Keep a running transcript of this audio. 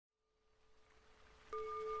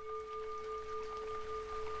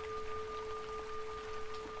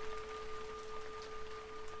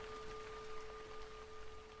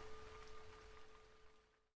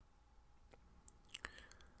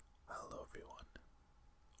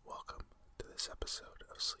this episode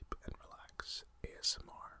of Sleep and Relax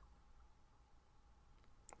ASMR.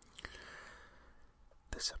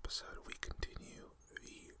 This episode we continue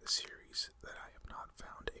the series that I have not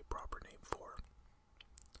found a proper name for.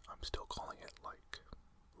 I'm still calling it like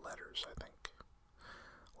letters, I think.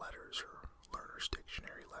 Letters or Learner's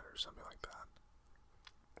Dictionary letters, something like that.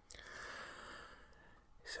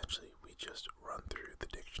 Essentially, we just run through the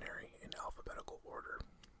dictionary in alphabetical order.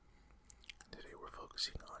 Today we're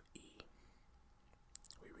focusing on E.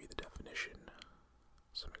 We read the definition,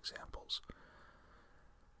 some examples.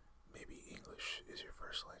 Maybe English is your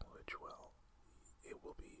first language. Well, it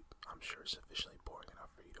will be, I'm sure, sufficiently boring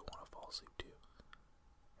enough for you to want to fall asleep to.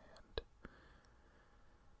 And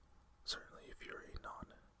certainly if you're a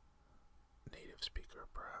non-native speaker,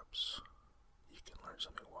 perhaps you can learn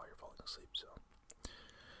something while you're falling asleep, so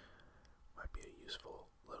might be a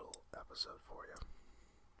useful little episode for you.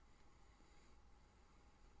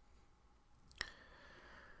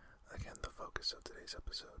 Again, the focus of today's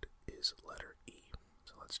episode is letter E,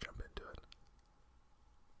 so let's jump into it.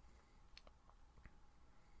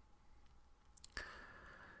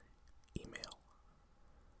 Email.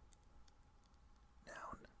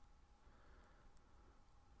 Noun.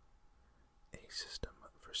 A system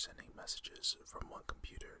for sending messages from one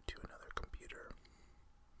computer to another computer.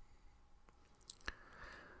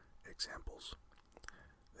 Examples.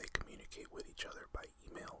 They communicate with each other by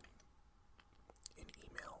email. An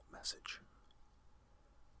email message.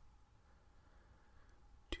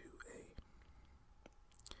 2A.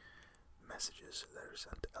 Messages that are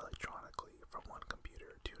sent electronically from one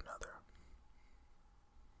computer to another.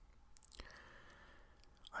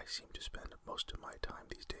 I seem to spend most of my time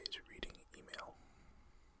these days reading email.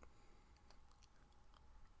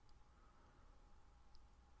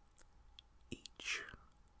 Each.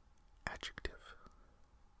 Adjective.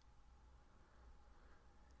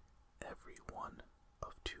 Every one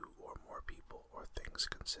of two or more people or things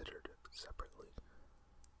considered separately.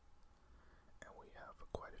 And we have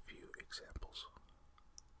quite a few examples.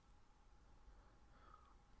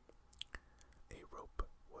 A rope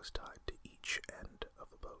was tied to each end of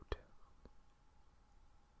the boat.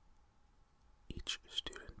 Each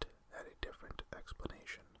student had a different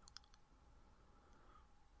explanation.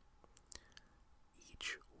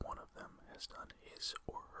 Each one of them has done his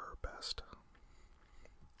or her best.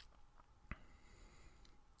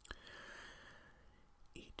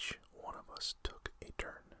 Each one of us took a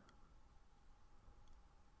turn.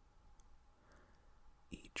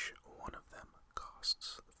 Each one of them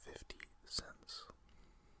costs 50 cents.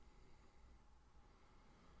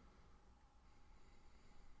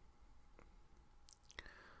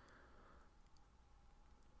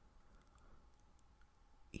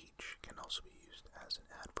 Each can also be used as an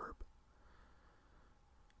adverb,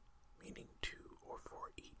 meaning to or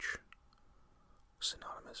for each,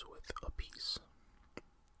 synonymous with a piece.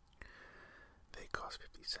 They cost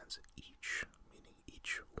 50 cents each, meaning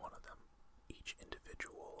each one of them, each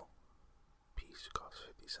individual piece costs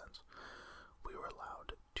 50 cents. We were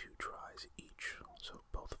allowed 2 tries each, so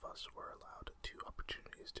both of us were allowed 2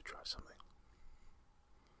 opportunities to try something.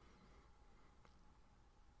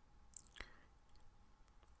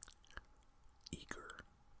 Eager.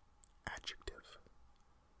 Adjective.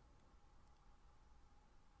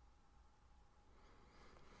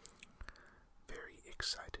 Very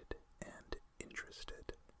excited and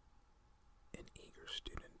interested. An eager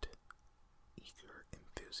student. Eager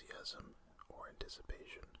enthusiasm or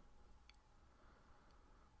anticipation.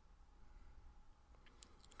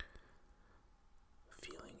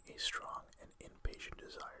 Feeling a strong and impatient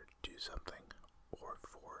desire to do something or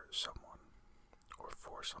for someone, or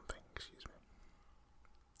for something, excuse me.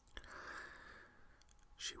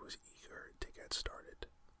 She was eager to get started.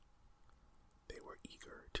 They were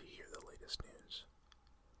eager to hear the latest news.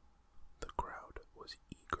 The crowd was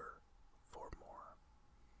eager for more.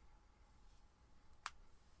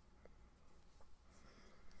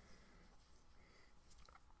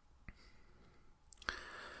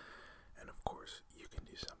 And of course, you can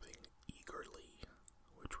do something eagerly,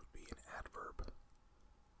 which would be an adverb.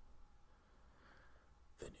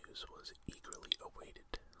 The news was eagerly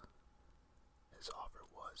awaited. His offer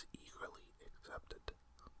was eagerly accepted.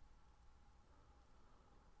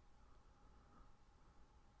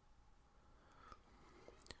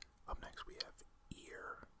 Up next we have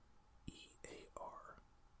ear, E-A-R.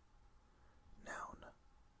 Noun,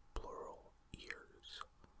 plural, ears.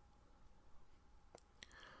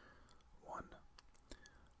 1.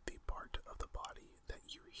 The part of the body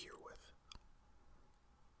that you hear with.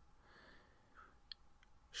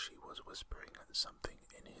 She was whispering something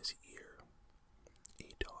in his ear. A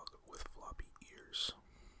dog with floppy ears.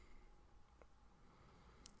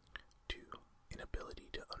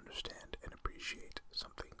 appreciate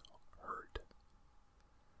something heard.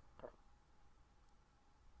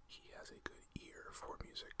 He has a good ear for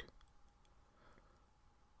music.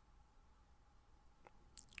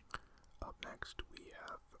 Up next, we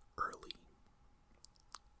have early.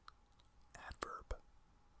 Adverb.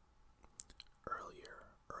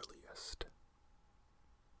 Earlier, earliest.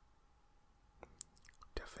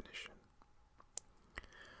 Definition.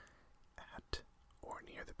 At or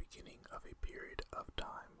near the beginning of a period of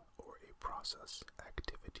time or a process,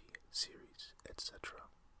 activity, series, etc.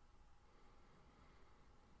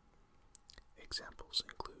 Examples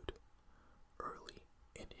include early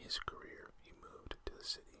in his career he moved to the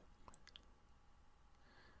city.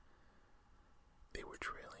 They were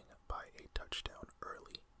trailing by a touchdown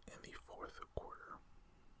early in the fourth quarter.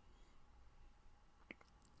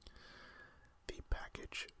 The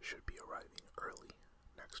package should be arriving early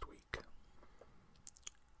next week.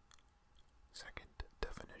 Second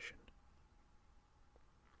definition.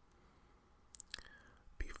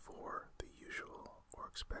 Before the usual or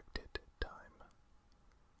expected time.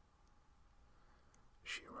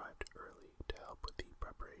 She arrived early to help with the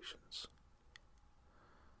preparations.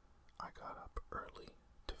 I got up early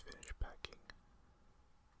to finish packing.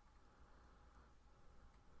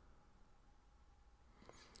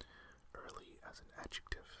 Early as an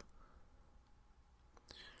adjective.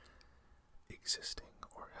 Existing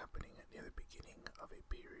or happening near the beginning of a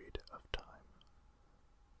period of time.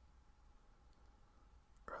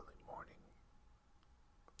 Early morning.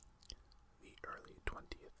 The early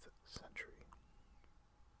 20th century.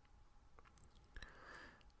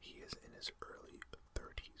 He is in his early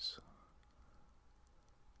 30s.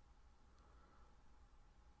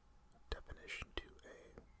 Definition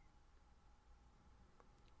 2a.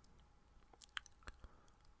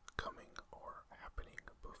 Coming or happening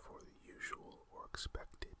before the usual or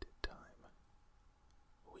expected time.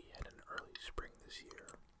 We had an early spring this year.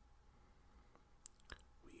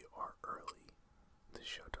 We are early. The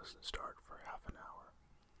show doesn't start for half an hour.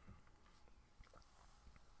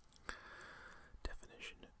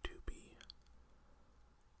 Definition 2b.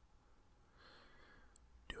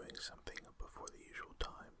 Doing something before the usual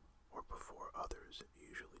time or before others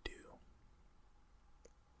usually do.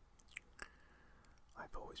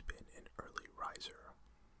 I've always been an early riser.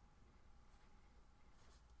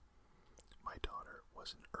 My daughter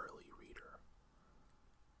was an early reader.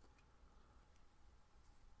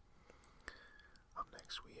 Up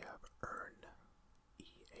next we have earn,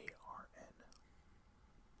 E-A-R-N,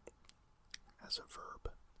 as a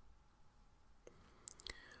verb.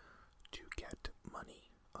 To get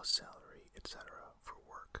money, a salary, etc. for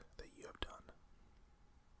work that you have done.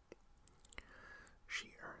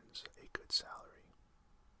 She earns a good salary.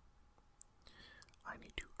 I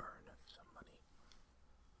need to earn some money.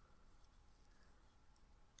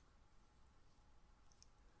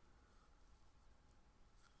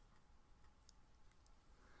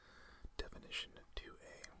 Definition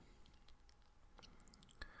 2a.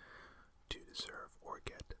 To deserve or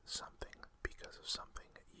get something because of something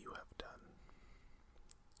you have done.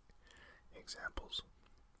 Examples.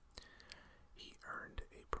 He earned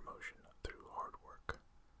a promotion through hard work.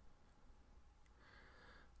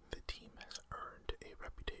 The team has earned a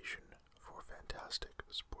reputation for fantastic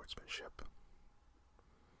sportsmanship.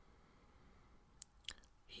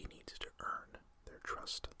 He needs to earn their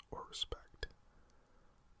trust or respect.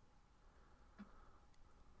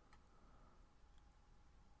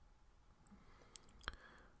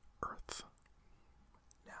 Earth.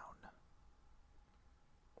 Noun.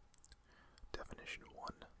 Definition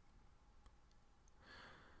 1.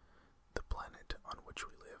 The planet on which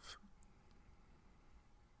we live.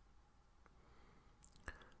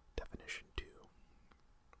 Definition 2.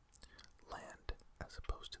 Land as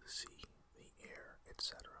opposed to the sea, the air,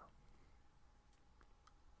 etc.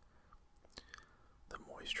 The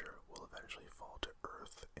moisture will eventually fall to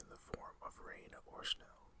earth in the form of rain or snow.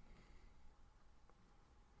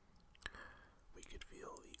 We could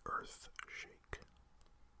feel the earth shake.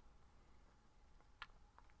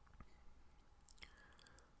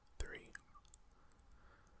 Three.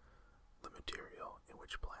 The material in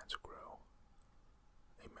which plants grow.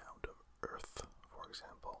 A mound of earth, for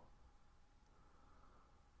example.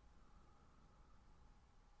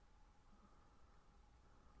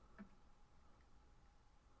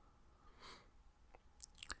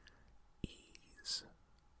 Ease.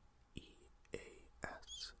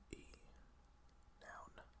 E-A-S-E.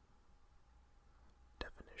 Noun.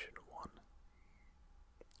 Definition 1.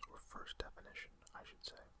 Or first definition, I should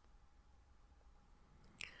say.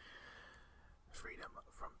 Freedom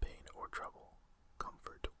from pain or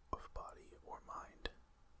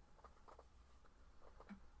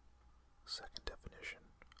Second definition,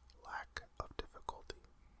 lack of difficulty.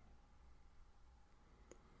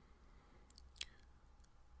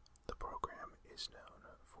 The program is known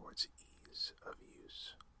for its ease of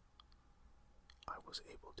use. I was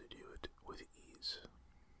able to do it with ease.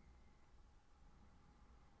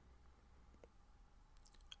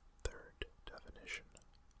 Third definition,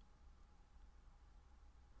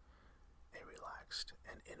 a relaxed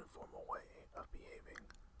and informal way of behaving.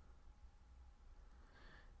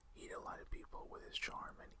 He delighted people with his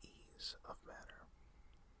charm and ease of manner.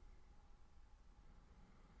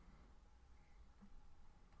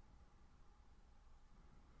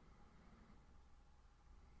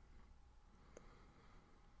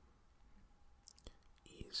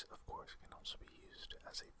 Ease, of course, can also be used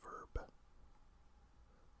as a verb.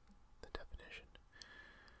 The definition: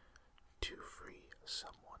 to free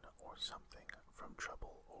someone or something from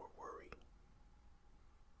trouble or worry.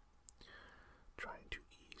 Trying to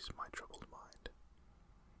ease my troubled mind.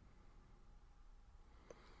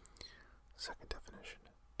 Second definition: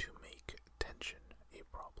 to make tension, a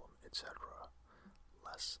problem, etc.,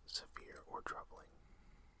 less severe or troubling.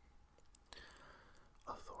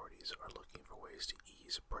 Authorities are looking for ways to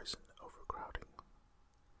ease prison overcrowding.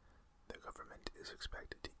 The government is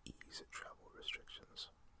expected to ease travel restrictions.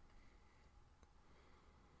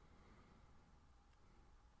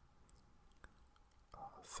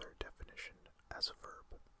 Third definition, as a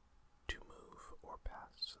verb, to move or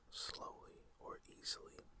pass slowly or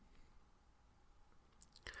easily.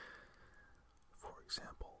 For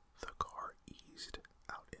example, the car eased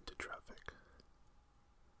out into traffic.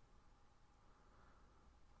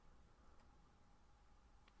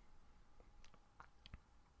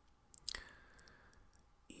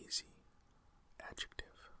 Easy,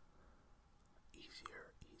 adjective,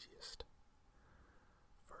 easier, easiest.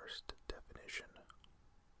 First definition,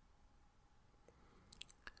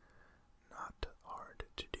 not hard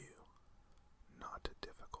to do, not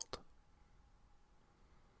difficult.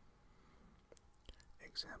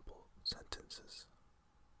 Example sentences,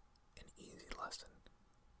 an easy lesson.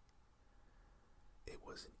 It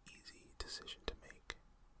was an easy decision to make.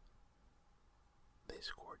 They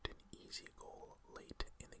scored an easy goal late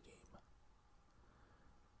in the game.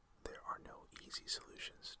 There are no easy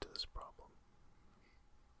solutions to this problem.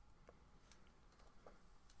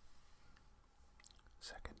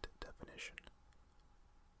 Second definition,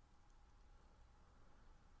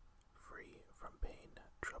 free from pain,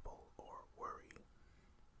 trouble, or worry.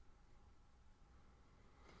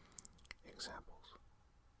 Examples: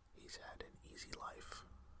 he's had an easy life.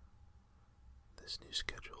 This new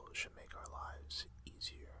schedule should make our lives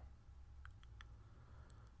easier.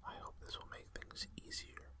 I hope this will make things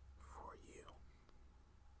easier for you.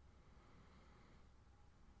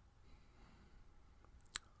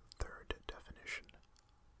 Third definition,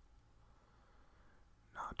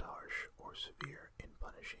 not harsh or severe in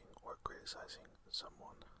punishing or criticizing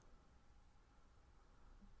someone.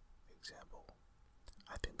 Example: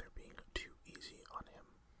 I think they're being too easy on him.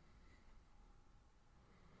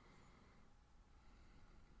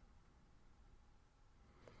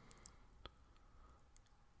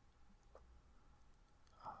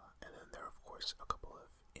 And then there are, of course, a couple of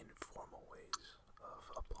informal ways of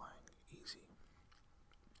applying easy.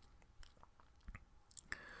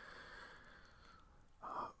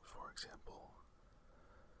 For example,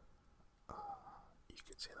 you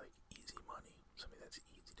could say like easy money, something that's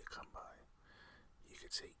easy to come by. You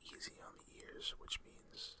could say easy on the ears, which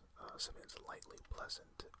means something that's lightly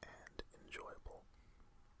pleasant and enjoyable.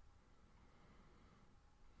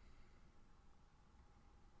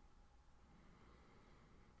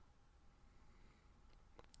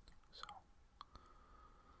 So,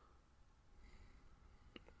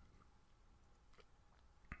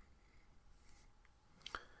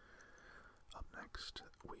 up next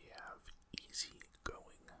we have easy going.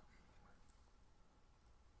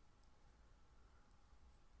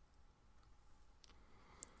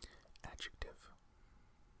 Adjective: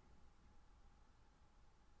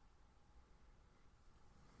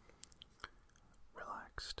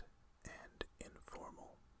 relaxed and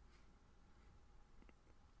informal.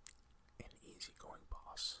 An easygoing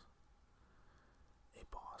boss. A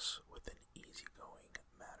boss with an easygoing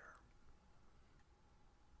manner.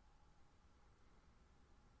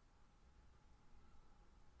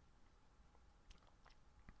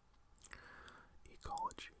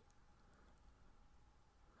 Ecology.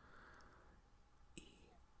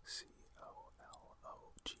 E-C-O-L-O-G-Y.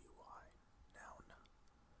 Noun.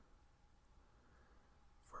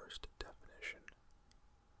 First definition,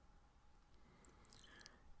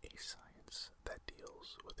 a science that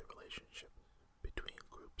deals with the relationship between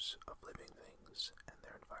groups of living things and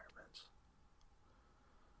their environments.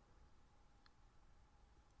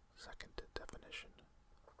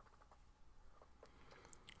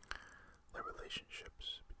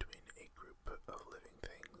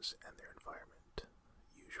 things and their environment,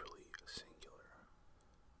 usually singular.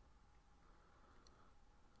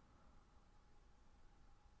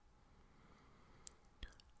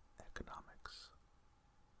 Economics.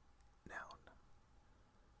 Noun.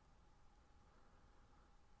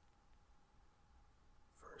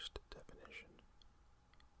 First definition.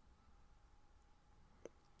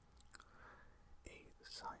 A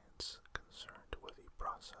science concerned with a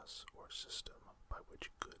process or system by which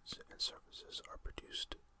goods and services are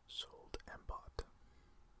produced, sold, and bought.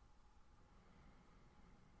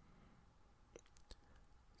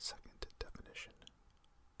 Second definition.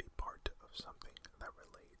 The part of something that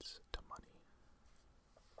relates to money.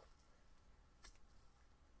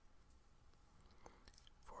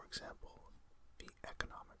 For example, the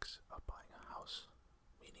economics of buying a house,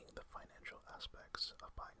 meaning the financial aspects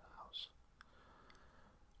of buying a house,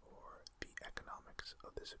 or the economics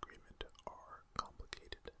of this agreement are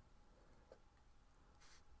complicated.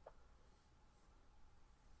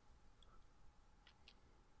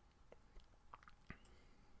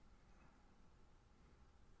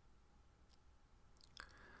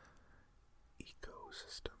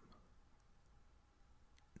 Ecosystem.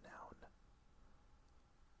 Noun.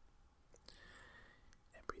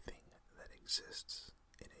 Everything that exists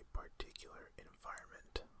in a particular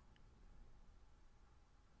environment.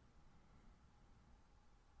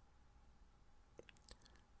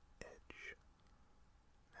 Edge.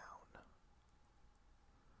 Noun.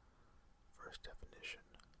 First definition.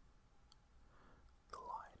 The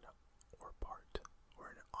line or part where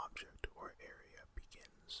an object or area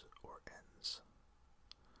begins or ends.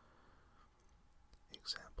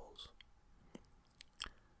 Examples.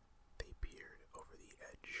 They peered over the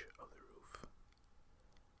edge of the roof.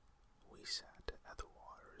 We sat at the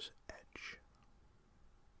water's edge.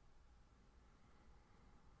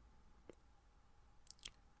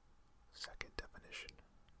 Second definition.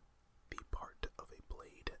 The part of a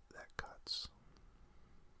blade that cuts.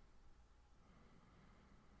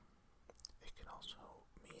 It can also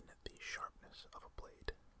mean the sharpness of a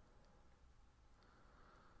blade.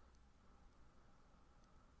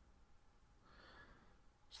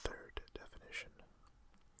 Third definition.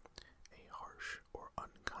 A harsh or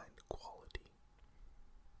unkind quality.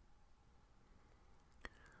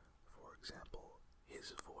 For example,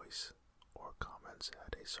 his voice or comments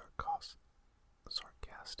had a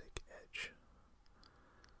sarcastic edge.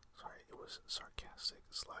 Sorry, it was sarcastic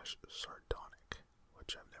 / sardonic,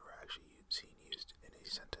 which I've never actually seen used in a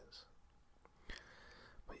sentence.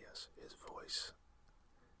 But yes, his voice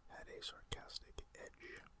had a sarcastic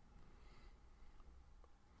edge.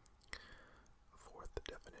 Fourth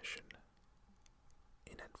definition.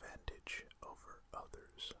 An advantage over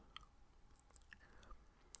others.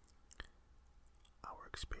 Our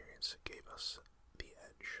experience gave us the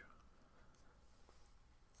edge.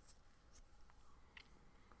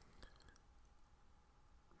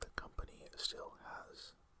 The company still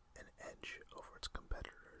has an edge over its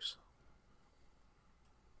competitors.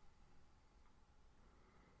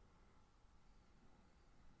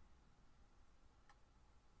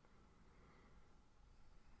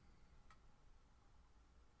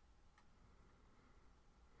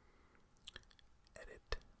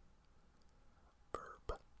 Edit.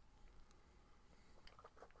 Verb.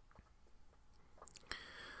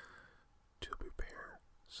 To prepare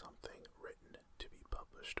something written to be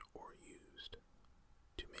published or used.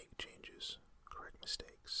 To make changes, correct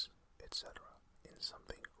mistakes, etc. in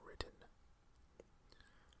something written.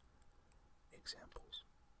 Examples.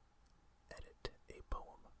 Edit a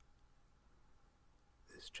poem.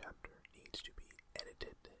 This chapter needs to be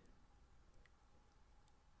edited.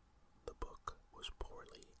 The book was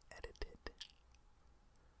poorly edited.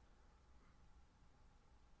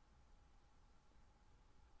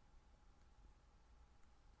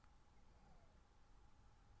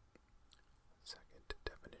 Second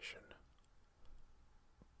definition.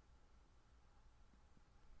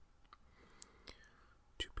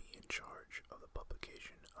 To be in charge of the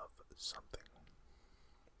publication of something.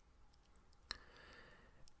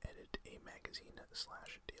 Edit a magazine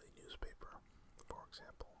 / daily newspaper, for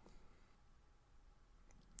example.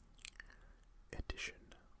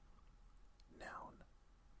 Edition. Noun.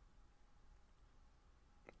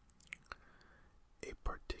 A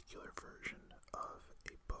particular version of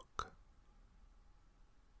a book.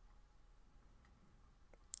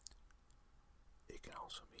 It can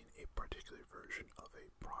also mean a particular version of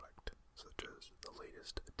a product, such as the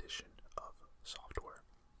latest edition of software.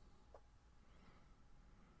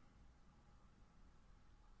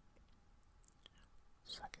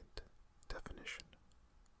 Second definition.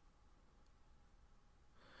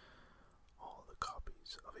 All the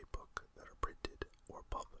copies of a book that are printed or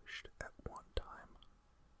published at one time.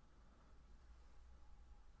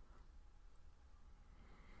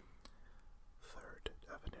 Third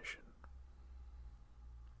definition.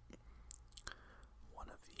 One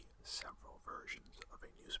of the several versions of a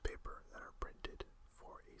newspaper that are printed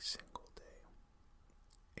for a single day.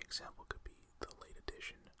 Example could be the late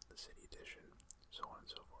edition, the city edition, so on and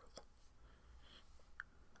so forth.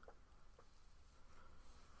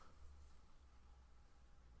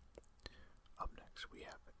 Up next we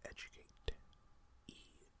have educate.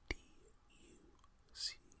 E-D-U-C-A-T-E.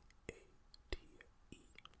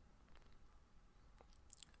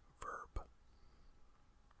 Verb.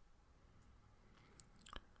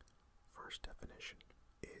 First definition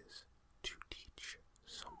is to teach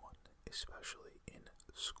someone, especially in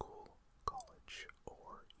school, college,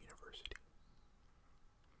 or university.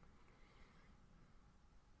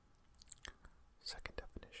 Second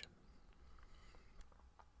definition.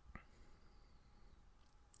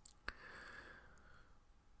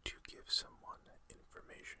 To give someone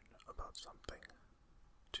information about something,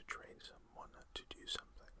 to train someone to do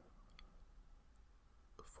something.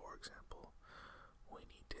 For example, we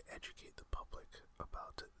need to educate the public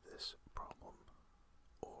about this problem,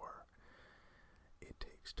 or it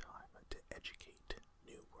takes time to educate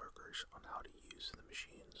new workers on how to use the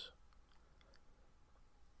machines.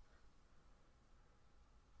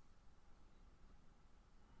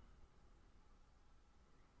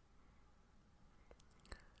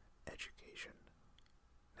 Education.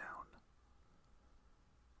 Noun.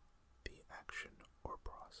 The action or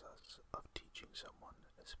process of teaching someone,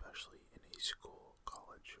 especially in a school,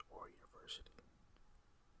 college, or university.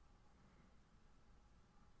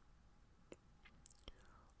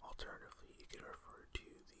 Alternatively, it can refer to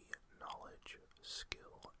the knowledge,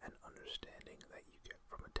 skill, and understanding that you get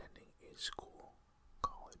from attending a school,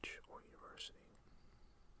 college, or university.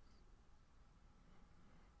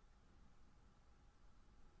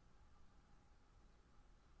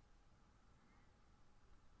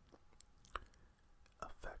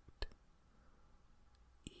 Effect.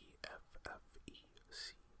 E-F-F-E-C-T.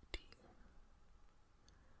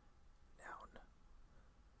 Noun.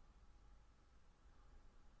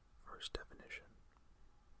 First definition.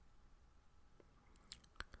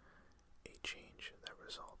 A change that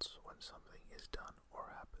results when something is done or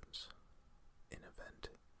happens. An event,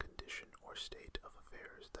 condition, or state of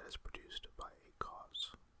affairs that is produced by a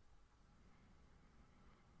cause.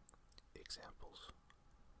 Examples.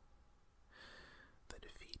 The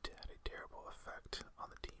defeat had a terrible effect on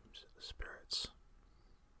the team's spirits.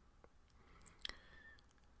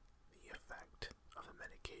 The effect of the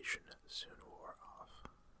medication soon wore off.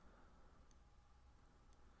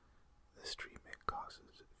 This treatment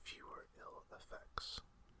causes fewer ill effects.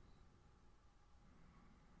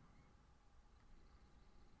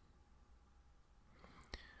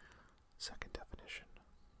 Second definition.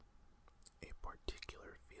 A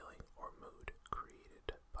particular feeling or mood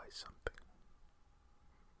created by something.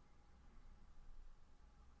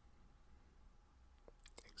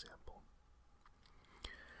 Example.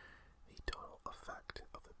 The total effect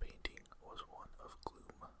of the painting was one of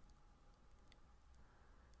gloom.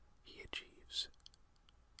 He achieves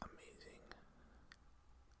amazing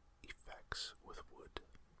effects with wood.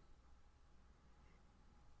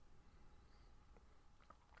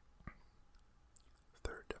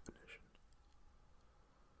 Third definition.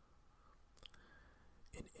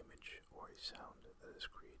 An image or a sound that is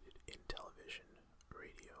created in television,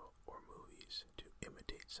 radio, or movies to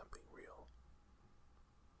imitate something real.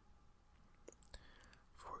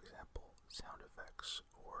 For example, sound effects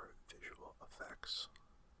or visual effects.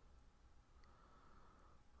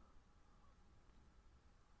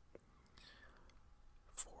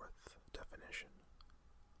 Fourth definition.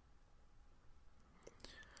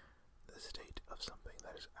 The state of something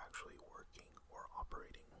that is actually working or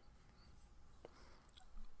operating.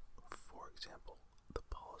 For example, the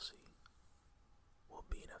policy will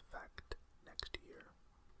be in effect next year.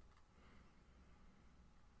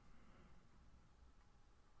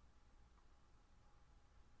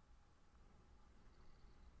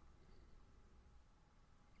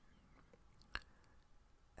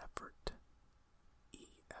 Effort.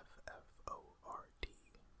 E-F-F-O-R-T.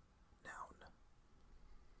 Noun.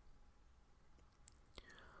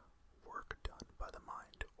 Work done by the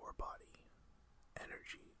mind or body.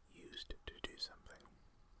 Energy used to do something.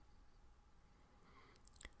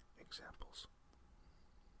 Examples.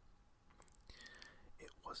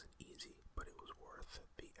 It wasn't easy, but it was worth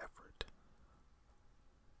the effort.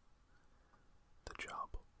 The job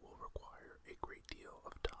will require a great deal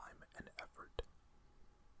of time and effort.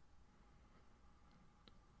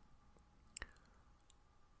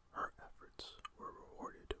 Her efforts were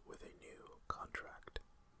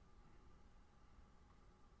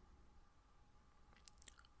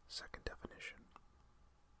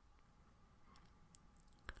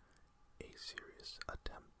conscious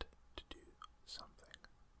attempt to do something.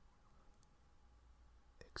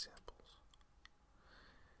 Examples: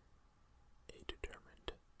 a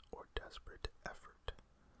determined or desperate effort.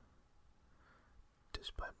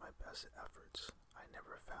 Despite my best efforts, I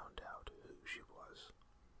never found out who she was.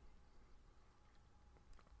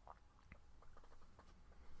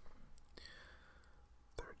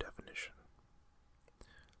 Third definition: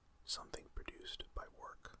 something produced by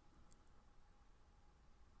work.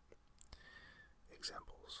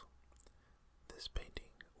 Examples: this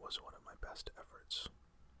painting was one of my best efforts.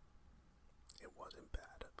 It wasn't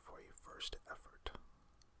bad for a first effort.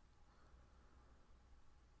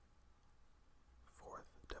 Fourth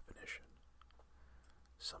definition: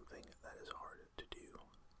 something that is hard to do.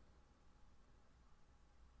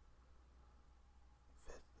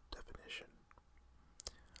 Fifth definition: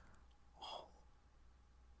 all.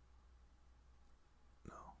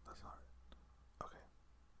 No, that's not it. Okay.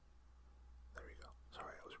 There we go.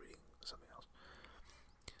 Sorry, I was reading something else.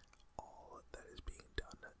 All that is being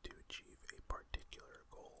done to achieve a particular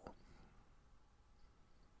goal.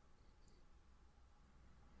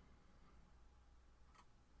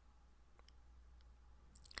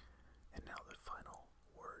 And now the final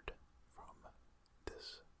word from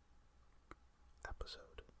this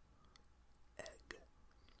episode: egg.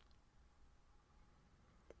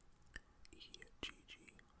 E-G-G,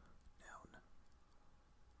 noun.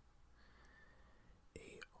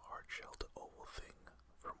 A hard-shelled oval thing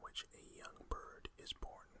from which a young bird is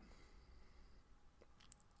born.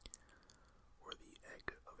 Or the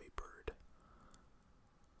egg of a bird.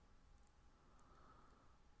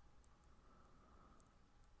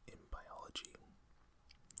 In biology,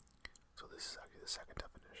 so this is actually the second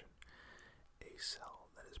definition: a cell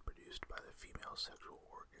that is produced by the female sexual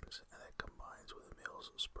organs and that combines with a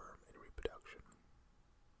male's sperm in reproduction.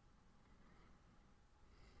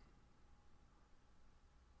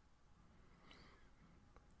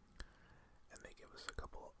 And they give us a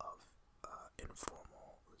couple of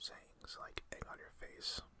informal sayings like egg on your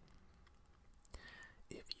face.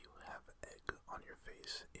 If you have egg on your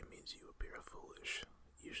face, it means you appear foolish,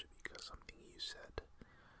 usually because something you said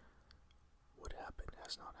would happen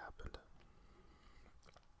has not happened.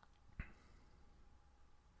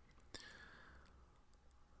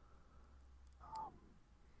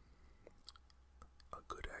 A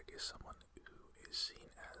good egg is someone who is seen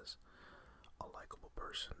as a likable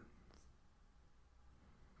person.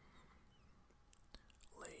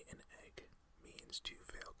 Lay an egg means to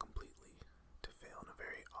fail completely, to fail in a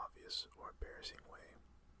very obvious or embarrassing way.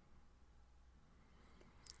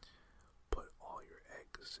 Put all your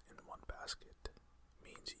eggs in one basket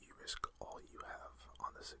means you risk all you have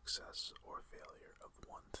on the success or failure of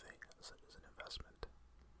one thing, such as an investment.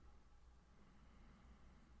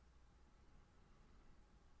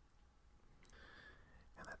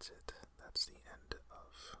 And that's it. That's the end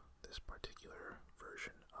of this particular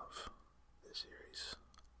version of this series.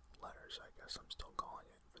 Letters, I guess I'm still calling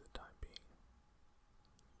it for the time being.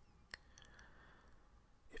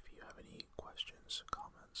 If you have any questions,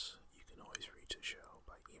 comments, you can always reach the show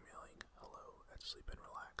by emailing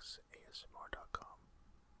hello@sleepandrelaxasmr.com.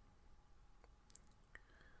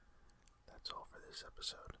 That's all for this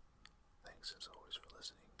episode. Thanks as always for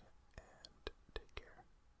listening.